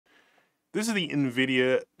This is the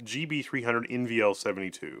NVIDIA GB300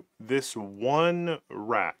 NVL72. This one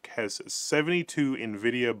rack has 72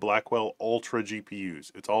 NVIDIA Blackwell Ultra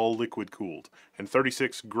GPUs. It's all liquid cooled, and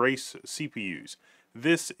 36 Grace CPUs.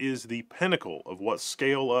 This is the pinnacle of what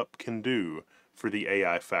scale up can do for the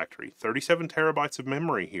AI factory. 37 terabytes of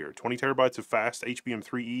memory here, 20 terabytes of fast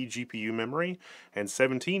HBM3E GPU memory, and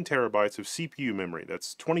 17 terabytes of CPU memory.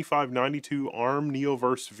 That's 2592 ARM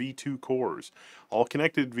Neoverse V2 cores, all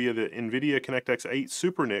connected via the NVIDIA ConnectX 8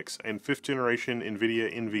 SuperNICs and 5th generation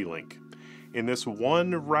NVIDIA NVLink. In this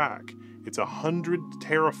one rack, it's 100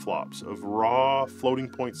 teraflops of raw floating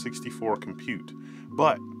point 64 compute.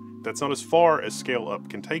 But that's not as far as scale up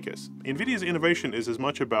can take us. NVIDIA's innovation is as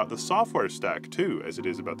much about the software stack too as it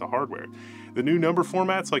is about the hardware. The new number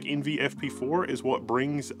formats like NVFP4 is what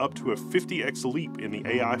brings up to a 50x leap in the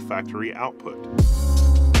AI factory output.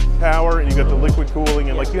 Power, and you got the liquid cooling,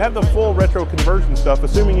 and like you have the full retro conversion stuff,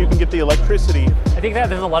 assuming you can get the electricity. I think that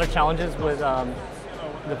there's a lot of challenges with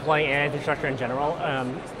deploying AI infrastructure in general.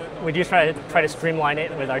 We do try to streamline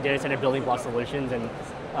it with our data center building block solutions, and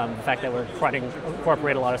the fact that we're trying to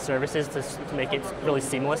incorporate a lot of services to make it really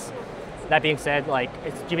seamless. That being said,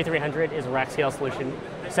 GB300 is a rack scale solution.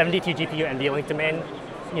 72 GPU NVLink domain,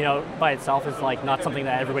 by itself is not something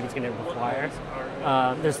that everybody's going to require.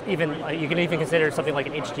 There's even you can even consider something like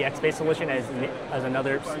an HGX-based solution as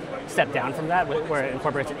another step down from that, where it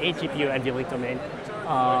incorporates an 8 GPU NVLink domain,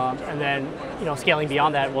 and then scaling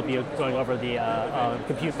beyond that, we'll be going over the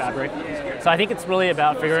compute fabric. So I think it's really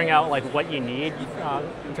about figuring out what you need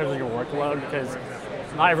in terms of your workload, because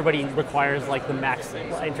not everybody requires the max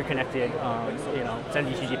interconnected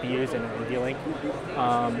 72 GPUs and NVLink.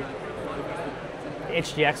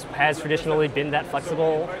 HGX has traditionally been that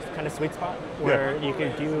flexible kind of sweet spot where you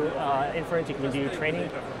can do inference, you can do training,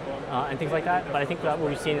 and things like that. But I think that what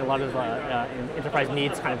we've seen a lot of enterprise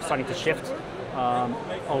needs kind of starting to shift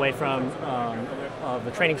away from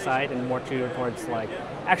the training side and more towards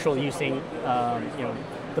actual using,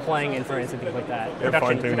 deploying inference and things like that.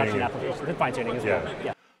 Production applications and fine tuning as well.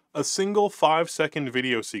 Yeah. A single 5-second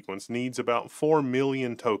video sequence needs about 4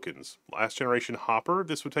 million tokens. Last generation Hopper,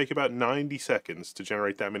 this would take about 90 seconds to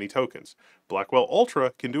generate that many tokens. Blackwell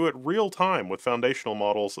Ultra can do it real time with foundational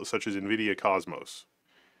models such as NVIDIA Cosmos.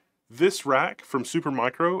 This rack from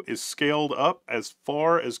Supermicro is scaled up as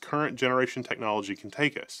far as current generation technology can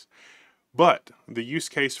take us. But the use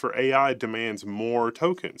case for AI demands more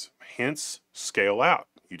tokens, hence scale out.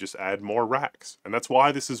 You just add more racks. And that's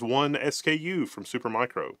why this is one SKU from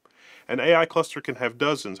Supermicro. An AI cluster can have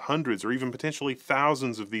dozens, hundreds, or even potentially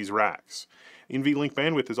thousands of these racks. NVLink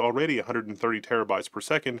bandwidth is already 130 terabytes per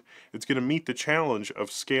second. It's going to meet the challenge of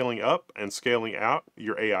scaling up and scaling out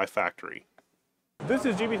your AI factory. This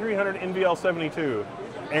is GB300 NVL72,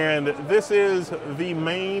 and this is the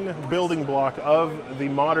main building block of the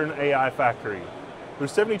modern AI factory.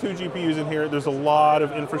 There's 72 GPUs in here. There's a lot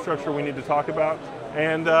of infrastructure we need to talk about.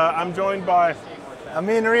 And I'm joined by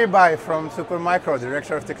Amin Ribai from Supermicro,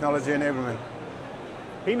 Director of Technology Enablement.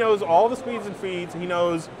 He knows all the speeds and feeds. He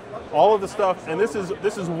knows all of the stuff, and this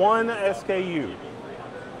is one SKU.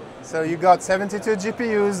 So you got 72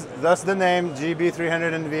 GPUs, thus the name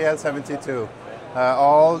GB300 NVL72.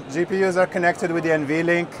 All GPUs are connected with the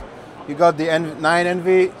NVLink. You got the 9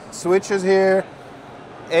 NV switches here,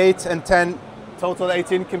 8 and 10, total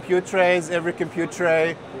 18 compute trays, every compute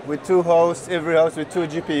tray with 2 hosts, every host with 2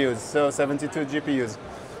 GPUs, so 72 GPUs.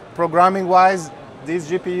 Programming-wise, these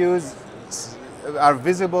GPUs are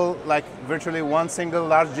visible like virtually one single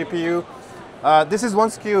large GPU. This is one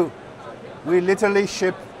SKU. We literally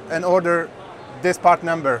ship and order this part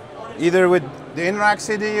number, either with the in-rack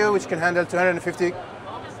CDU, which can handle 250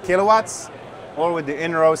 kilowatts, or with the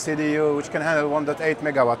in-row CDU, which can handle 1.8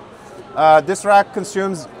 megawatt. This rack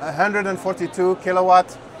consumes 142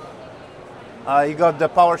 kilowatt. You got the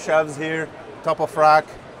power shelves here, top of rack.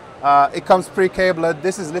 It comes pre-cabled.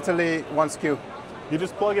 This is literally one SKU. You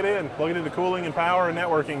just plug it into cooling and power and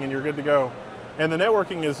networking, and you're good to go. And the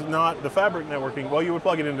networking is not the fabric networking. Well, you would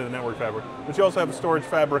plug it into the network fabric, but you also have a storage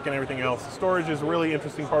fabric and everything else. Storage is a really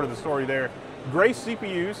interesting part of the story there. Grace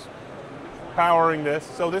CPUs powering this,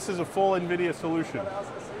 so this is a full NVIDIA solution.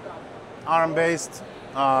 ARM-based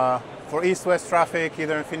for east-west traffic,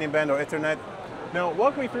 either InfiniBand or Ethernet. Now,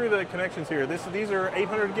 walk me through the connections here. These are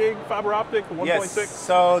 800 gig fiber optic, 1.6? Yes,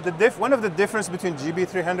 so one of the difference between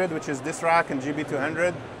GB300, which is this rack, and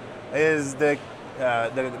GB200 is the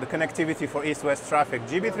connectivity for east-west traffic.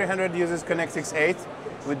 GB300 uses ConnectX 8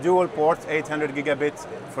 with dual port, 800 gigabit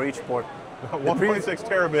for each port. 1.6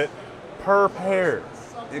 terabit per pair.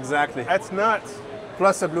 Exactly. That's nuts.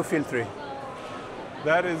 Plus a BlueField 3.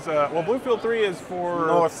 That is, well, Bluefield 3 is for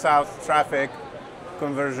North-south traffic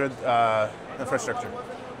converged infrastructure.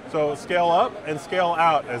 So scale up and scale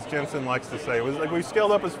out, as Jensen likes to say. It was like we've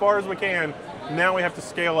scaled up as far as we can, now we have to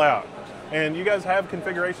scale out. And you guys have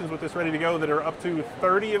configurations with this ready to go that are up to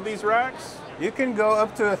 30 of these racks? You can go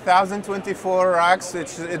up to 1,024 racks,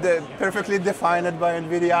 which is perfectly defined by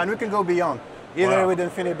NVIDIA, and we can go beyond, either with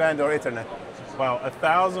InfiniBand or Ethernet. Wow,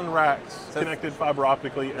 1,000 racks connected fiber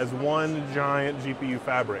optically as one giant GPU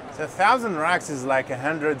fabric. So 1,000 racks is like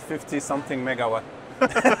 150 something megawatt.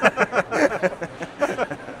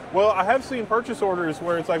 Well, I have seen purchase orders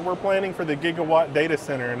where it's like we're planning for the gigawatt data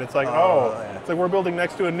center, and it's like, it's like we're building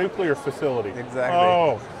next to a nuclear facility. Exactly.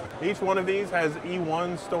 Oh, each one of these has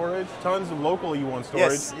E1 storage, tons of local E1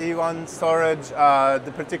 storage. Yes, E1 storage.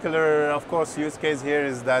 The particular, of course, use case here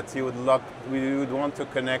is that we would want to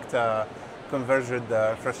connect converged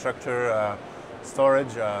infrastructure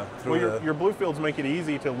storage through your Bluefields make it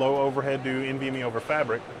easy to low overhead do NVMe over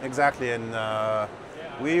fabric. Exactly, and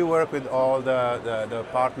we work with all the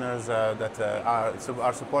partners that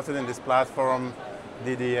are supported in this platform,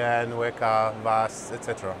 DDN, Weka, VAS,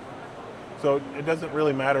 etc. So it doesn't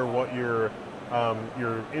really matter what your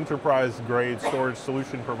enterprise grade storage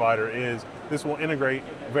solution provider is. This will integrate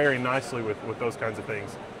very nicely with those kinds of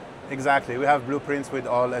things. Exactly, we have blueprints with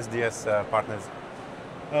all SDS partners.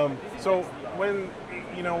 So when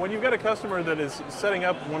you've got a customer that is setting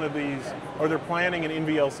up one of these, or they're planning an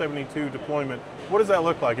NVL72 deployment, what does that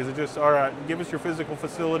look like? Is it just, all right, give us your physical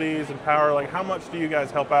facilities and power? Like, how much do you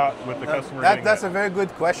guys help out with the customer? That's a very good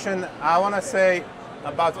question. I want to say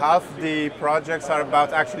about half the projects are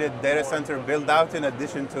about actually a data center build out in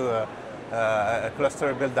addition to a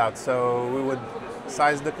cluster build out. So we would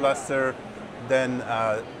size the cluster, then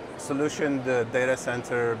solution the data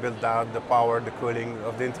center, build out the power, the cooling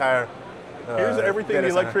of the entire here's everything the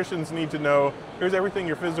center. electricians need to know. Here's everything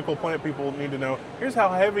your physical plant people need to know. Here's how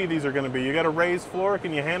heavy these are going to be. You got a raised floor.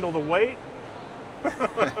 Can you handle the weight?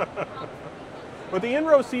 But the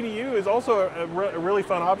in-row CDU is also a really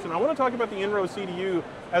fun option. I want to talk about the in-row CDU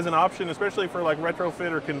as an option, especially for like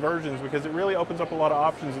retrofit or conversions, because it really opens up a lot of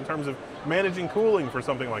options in terms of managing cooling for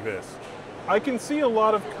something like this. I can see a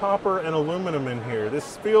lot of copper and aluminum in here.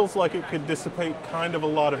 This feels like it could dissipate kind of a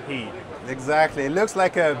lot of heat. Exactly. It looks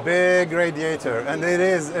like a big radiator, and it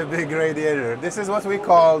is a big radiator. This is what we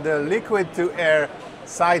call the liquid to air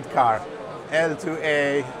sidecar,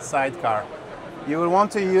 L2A sidecar. You will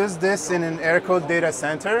want to use this in an air-cooled data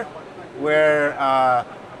center where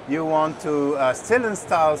you want to still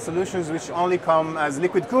install solutions which only come as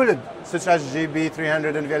liquid-cooled, such as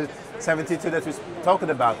GB300 and NVL72 that we talked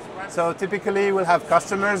about. So typically we'll have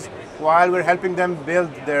customers, while we're helping them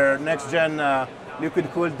build their next-gen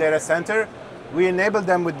liquid-cooled data center, we enable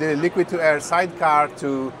them with the liquid-to-air sidecar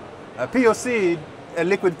to POC a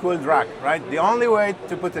liquid-cooled rack, right? The only way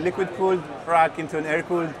to put a liquid-cooled rack into an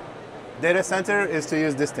air-cooled data center is to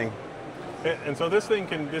use this thing. And so this thing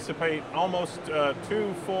can dissipate almost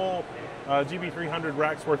 2 full GB300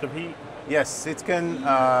 racks worth of heat? Yes, it can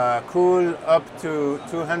cool up to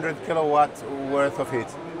 200 kilowatt worth of heat.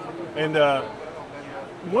 And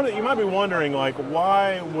you might be wondering, like,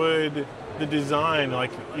 why would the design,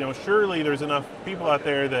 like, surely there's enough people out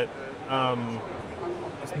there that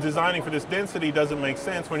designing for this density doesn't make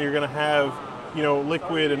sense when you're going to have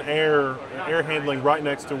liquid and air handling right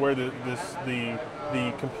next to where the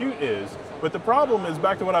compute is. But the problem is,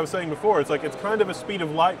 back to what I was saying before, it's kind of a speed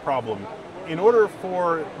of light problem. In order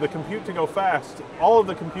for the compute to go fast, all of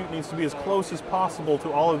the compute needs to be as close as possible to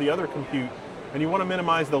all of the other compute, and you want to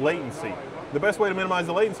minimize the latency. The best way to minimize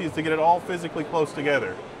the latency is to get it all physically close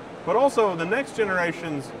together. But also, the next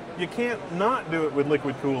generations, you can't not do it with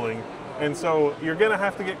liquid cooling, and so you're going to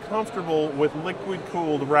have to get comfortable with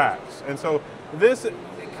liquid-cooled racks. And so this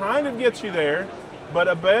kind of gets you there, but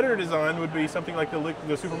a better design would be something like the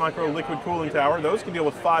Supermicro liquid cooling tower. Those can deal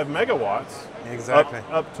with 5 megawatts. Exactly.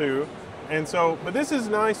 Up to. And so, but this is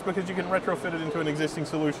nice because you can retrofit it into an existing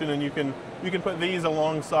solution, and you can put these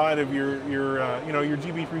alongside of your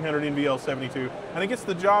GB300 NVL72, and it gets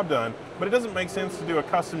the job done. But it doesn't make sense to do a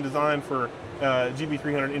custom design for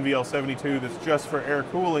GB300 NVL72 that's just for air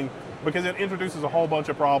cooling, because it introduces a whole bunch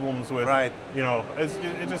of problems with, right. We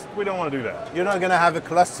don't want to do that. You're not going to have a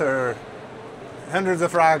cluster, hundreds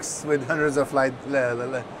of racks with hundreds of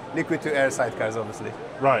liquid to air sidecars, obviously.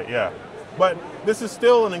 Right, yeah. But this is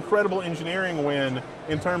still an incredible engineering win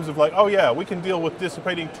in terms of like, oh yeah, we can deal with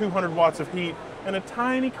dissipating 200 watts of heat in a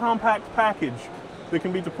tiny compact package that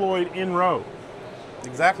can be deployed in row.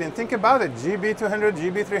 Exactly, and think about it, GB200,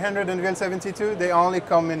 GB300, and NVL72, they only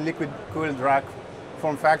come in liquid-cooled rack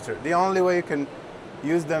form factor. The only way you can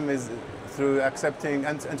use them is through accepting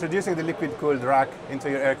and introducing the liquid-cooled rack into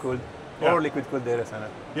your air-cooled or liquid-cooled data center.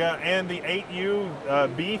 Yeah, and the 8U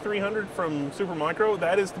B300 from Supermicro,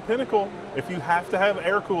 that is the pinnacle. If you have to have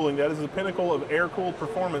air cooling, that is the pinnacle of air-cooled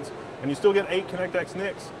performance, and you still get 8 ConnectX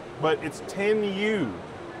NICs, but it's 10U,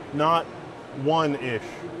 not 1-ish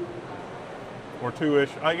or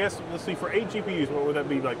 2-ish. I guess, let's see, for 8 GPUs, what would that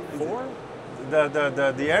be, like 4?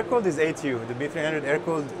 The air-cooled is 8U. The B300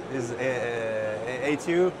 air-cooled is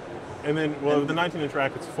 8U. And then, well, the 19-inch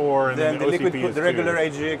rack, it's 4, and then the OCP is 2. The regular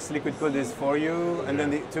AGX liquid-cooled is 4U, and then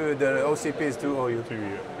the OCP is 2OU.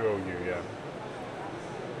 2OU, yeah.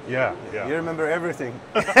 Yeah, yeah. You remember everything.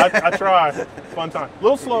 I try. Fun time. A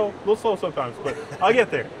little slow sometimes, but I'll get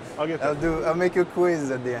there. I'll make you a quiz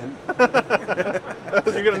at the end.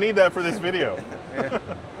 You're going to need that for this video. Yeah.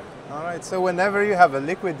 All right, so whenever you have a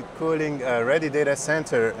liquid cooling ready data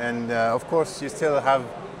center, and of course you still have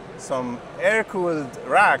some air-cooled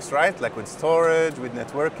racks, right? Like with storage, with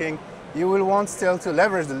networking, you will want still to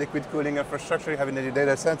leverage the liquid cooling infrastructure you have in your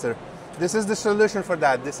data center. This is the solution for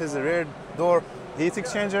that. This is a rear door heat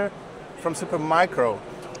exchanger from Supermicro.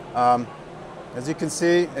 As you can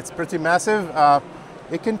see, it's pretty massive.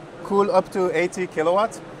 It can cool up to 80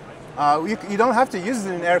 kilowatts. You don't have to use it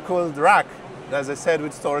in an air-cooled rack, as I said,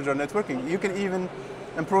 with storage or networking. You can even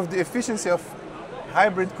improve the efficiency of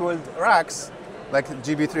hybrid-cooled racks, like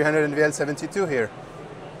GB300 NVL72 here.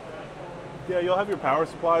 Yeah, you'll have your power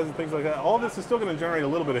supplies and things like that. All this is still going to generate a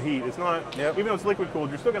little bit of heat. It's not, even though it's liquid cooled,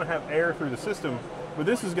 you're still going to have air through the system, but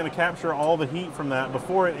this is going to capture all the heat from that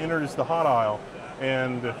before it enters the hot aisle.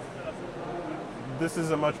 And this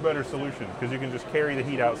is a much better solution because you can just carry the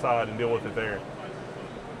heat outside and deal with it there.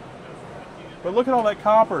 But look at all that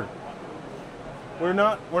copper. We're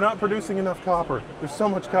not producing enough copper. There's so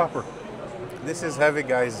much copper. This is heavy,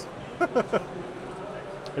 guys.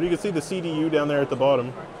 And you can see the CDU down there at the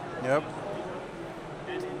bottom. Yep.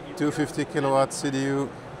 250 kilowatt CDU.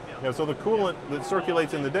 Yeah, so the coolant that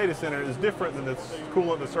circulates in the data center is different than the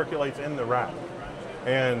coolant that circulates in the rack.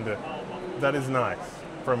 And that is nice.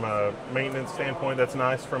 From a maintenance standpoint, that's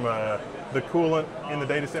nice. From the coolant in the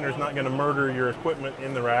data center is not going to murder your equipment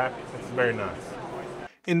in the rack. It's very nice.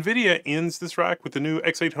 NVIDIA ends this rack with the new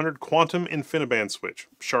X800 Quantum InfiniBand switch.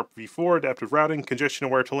 Sharp v4, adaptive routing,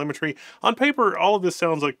 congestion-aware telemetry. On paper, all of this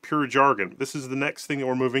sounds like pure jargon. This is the next thing that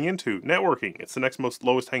we're moving into, networking. It's the next most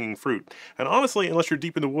lowest-hanging fruit. And honestly, unless you're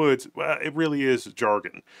deep in the woods, well, it really is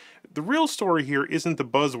jargon. The real story here isn't the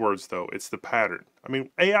buzzwords, though. It's the pattern. I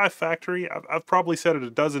mean, AI Factory, I've probably said it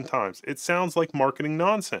a dozen times. It sounds like marketing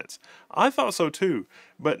nonsense. I thought so, too.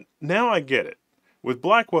 But now I get it. With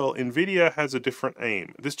Blackwell, NVIDIA has a different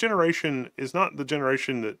aim. This generation is not the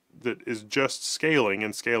generation that is just scaling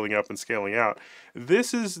and scaling up and scaling out.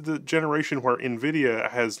 This is the generation where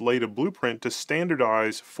NVIDIA has laid a blueprint to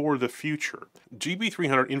standardize for the future.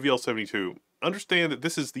 GB300 NVL72, understand that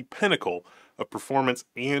this is the pinnacle of performance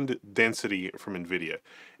and density from NVIDIA.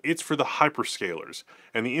 It's for the hyperscalers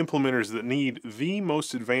and the implementers that need the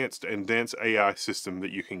most advanced and dense AI system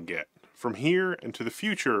that you can get. From here into the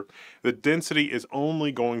future, the density is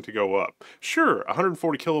only going to go up. Sure,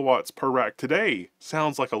 140 kilowatts per rack today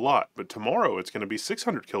sounds like a lot, but tomorrow it's going to be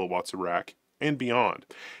 600 kilowatts a rack and beyond.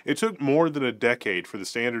 It took more than a decade for the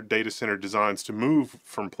standard data center designs to move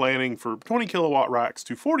from planning for 20 kilowatt racks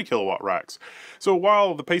to 40 kilowatt racks. So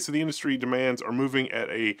while the pace of the industry demands are moving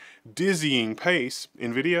at a dizzying pace,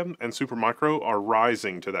 NVIDIA and Supermicro are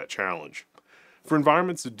rising to that challenge. For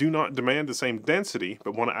environments that do not demand the same density,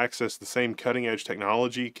 but want to access the same cutting-edge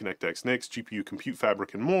technology, ConnectX NICs, GPU compute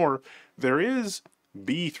fabric, and more, there is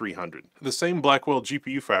B300, the same Blackwell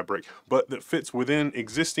GPU fabric, but that fits within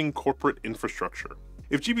existing corporate infrastructure.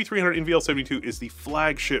 If GB300 NVL72 is the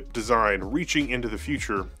flagship design reaching into the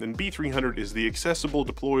future, then B300 is the accessible,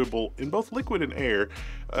 deployable in both liquid and air.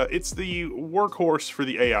 It's the workhorse for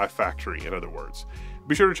the AI factory, in other words.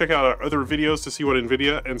 Be sure to check out our other videos to see what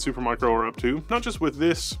NVIDIA and Supermicro are up to, not just with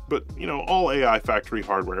this, but all AI factory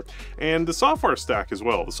hardware, and the software stack as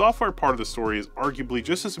well. The software part of the story is arguably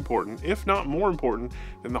just as important, if not more important,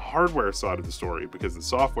 than the hardware side of the story, because the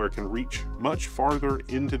software can reach much farther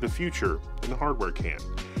into the future than the hardware can.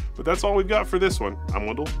 But that's all we've got for this one. I'm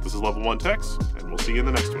Wendell, this is Level 1 Techs, and we'll see you in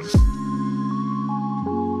the next one.